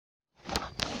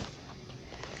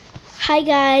Hi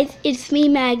guys, it's me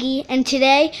Maggie, and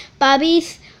today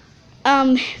Bobby's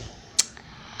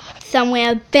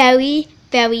somewhere very,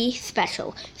 very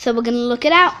special. So we're gonna look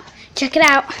it out. Check it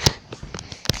out.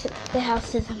 The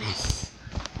house is a mess.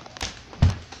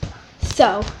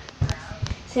 So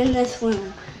it's in this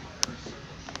room.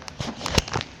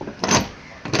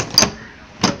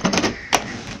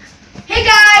 Hey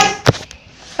guys!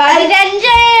 Bobby and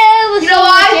Jill. You know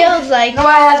why? Feels like. You know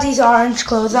why I have these orange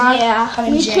clothes on? Yeah, I'm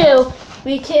in me jail. too.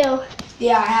 Me too.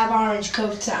 Yeah, I have orange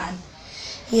coats on.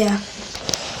 Yeah.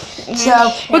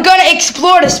 So, we're going to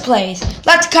explore this place.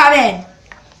 Let's come in.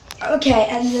 Okay,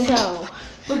 and then So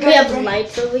we're we going have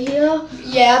lights over here.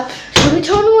 Yep. Should we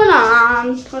turn one on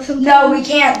or something? No, we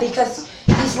can't because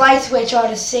these light switch are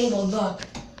disabled. Look.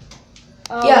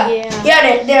 Oh,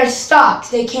 Yeah, they're stuck.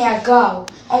 They can't go.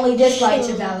 Only this light's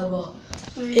available.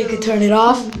 You can turn it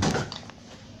off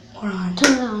or on.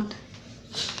 Turn it on.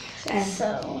 And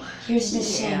So here's the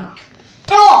sink.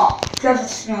 Oh! It doesn't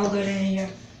smell good in here.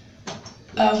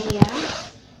 yeah.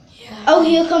 Yeah. Oh,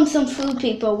 here comes some food,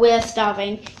 people. We're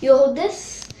starving. You hold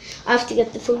this. I have to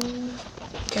get the food.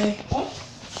 Okay.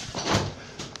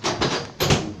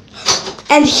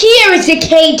 And here is the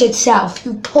cage itself.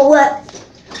 You pull it.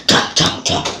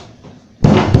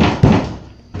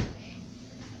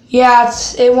 Yeah,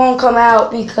 it won't come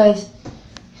out because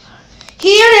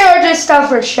here there are just stuff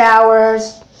for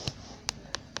showers.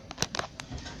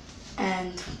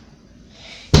 And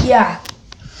yeah.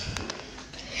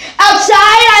 Outside,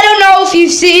 I don't know if you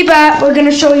see, but we're gonna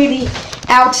show you the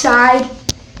outside.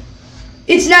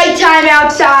 It's nighttime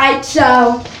outside,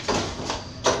 so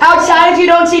outside if you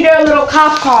don't see there are little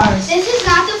cop cars. This is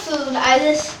not the food.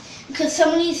 Because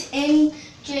somebody's in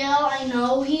jail, I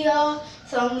know here.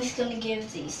 So I'm just gonna give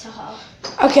these to her.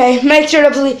 Okay, make sure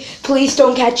the police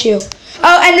don't catch you.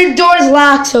 Oh, and the door's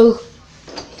locked, so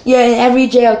yeah, in every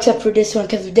jail except for this one,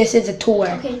 because this is a tour.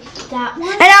 Okay, that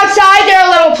one. And outside there are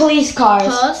little police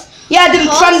cars. Yeah,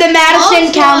 from the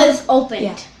Madison County. is opened.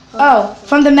 Yeah. Oh,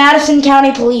 from the Madison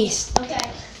County Police. Okay.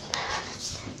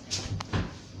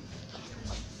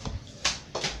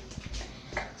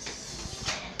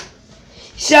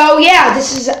 So yeah,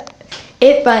 this is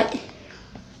it, but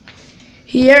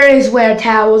here is where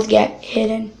towels get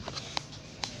hidden.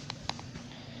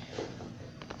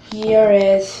 Here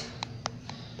is,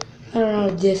 I don't know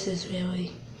what this is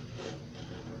really.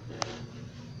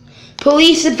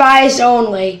 Police advised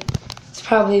only. That's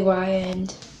probably why,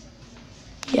 and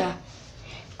yeah.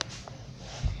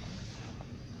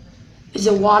 There's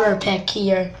a water pick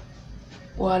here.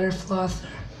 Water flosser.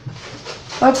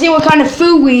 Let's see what kind of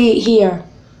food we eat here.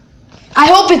 I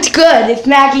hope it's good. If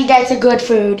Maggie gets a good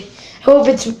food, I hope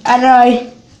it's.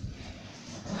 I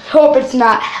hope it's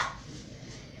not.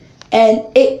 And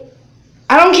I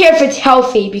don't care if it's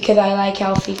healthy because I like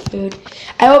healthy food.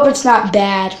 I hope it's not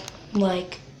bad.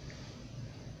 Like,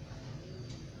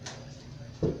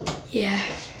 yeah.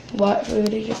 What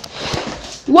food is it?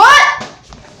 What?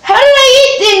 How did I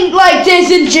eat things like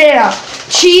this in jail?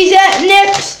 Cheese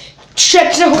nips,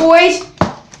 Chips Ahoy's,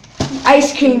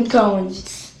 ice cream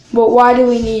cones. But why do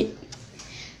we need?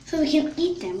 So we can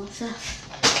eat them with stuff.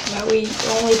 Why we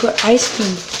only put ice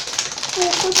cream?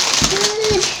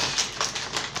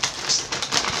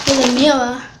 There's a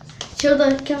mirror. Show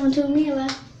the camera to a mirror.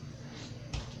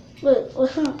 Look,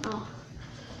 what's wrong? Oh.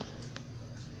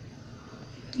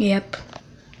 Yep.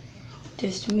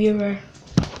 Just a mirror.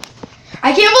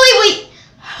 I can't believe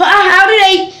how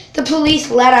did the police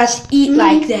let us eat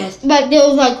like this? But there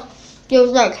was like,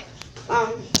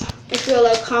 if you're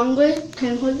like hungry,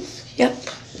 can you hold this? Yep.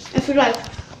 If you're like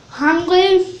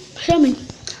hungry, show me.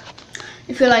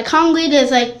 If you're like hungry,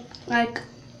 there's like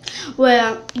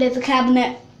where there's a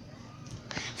cabinet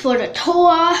for the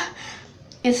tour.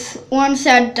 It's one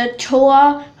said the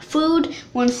tour food,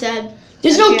 one said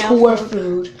There's the no jail tour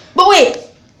food. But wait.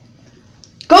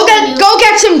 Go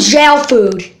get some jail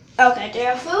food. Okay,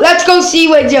 jail food. Let's go see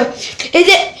what jail. Is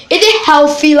it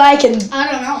healthy like and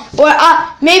I don't know. or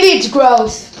maybe it's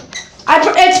gross.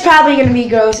 It's probably gonna be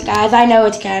gross, guys. I know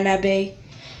it's gonna be.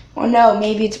 Or no,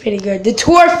 maybe it's pretty good. The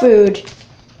tour food,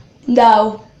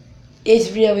 no,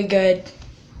 is really good.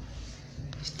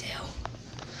 Still,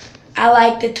 I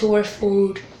like the tour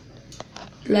food.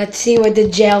 Let's see what the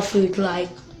jail food like.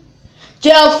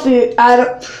 Jail food, I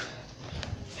don't.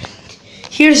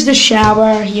 Here's the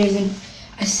shower. Here's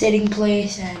a sitting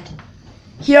place, and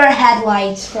here are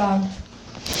headlights from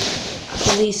a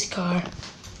police car.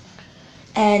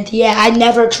 And yeah, I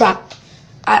never tried.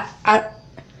 I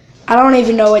don't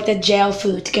even know what the jail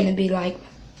food's gonna be like.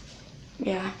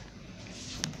 Yeah.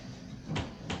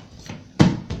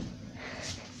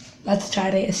 Let's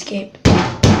try to escape.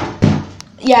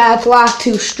 Yeah, it's locked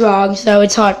too strong, so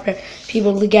it's hard for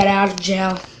people to get out of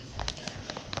jail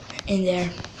in there.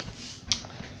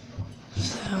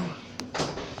 So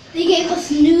They gave us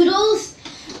noodles,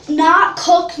 not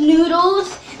cooked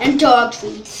noodles, and dog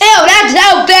food. ew, that's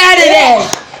how bad it is.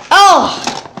 Oh,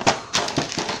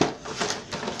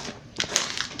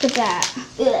 Look at that.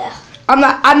 Ugh.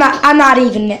 I'm not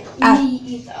even. Me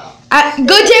either.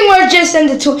 Good thing we're just in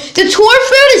the tour. The tour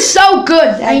food is so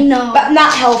good. I know. But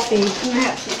not healthy.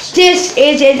 Okay, This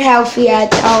isn't healthy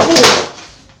at all.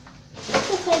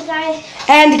 guys.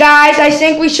 And guys, I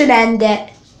think we should end it.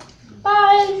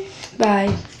 Bye.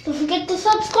 Bye. Don't forget to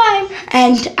subscribe.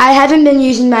 And I haven't been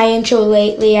using my intro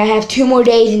lately. I have 2 more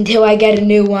days until I get a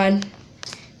new one.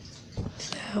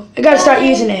 So I gotta start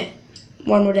using it.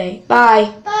 1 more day. Bye.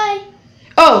 Bye.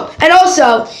 Oh, and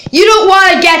also, you don't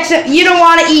want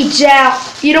to eat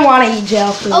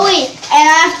jail food. Oh wait, and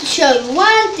I have to show you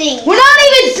one thing. We're not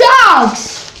even dogs.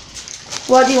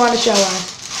 What do you want to show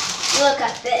us? Look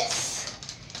at this.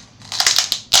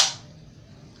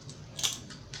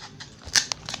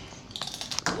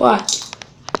 What?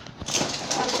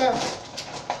 What's this?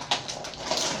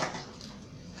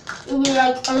 It would be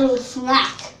like a little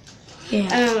snack. Yeah.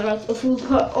 And like if we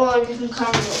put all different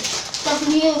kinds of stuff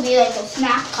in here, it would be like a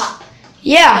snack cup.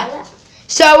 Yeah.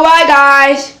 So bye,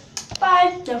 guys.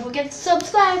 Bye. Don't forget to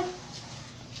subscribe.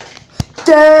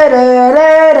 Da, da, da,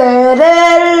 da, da,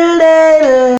 da, da.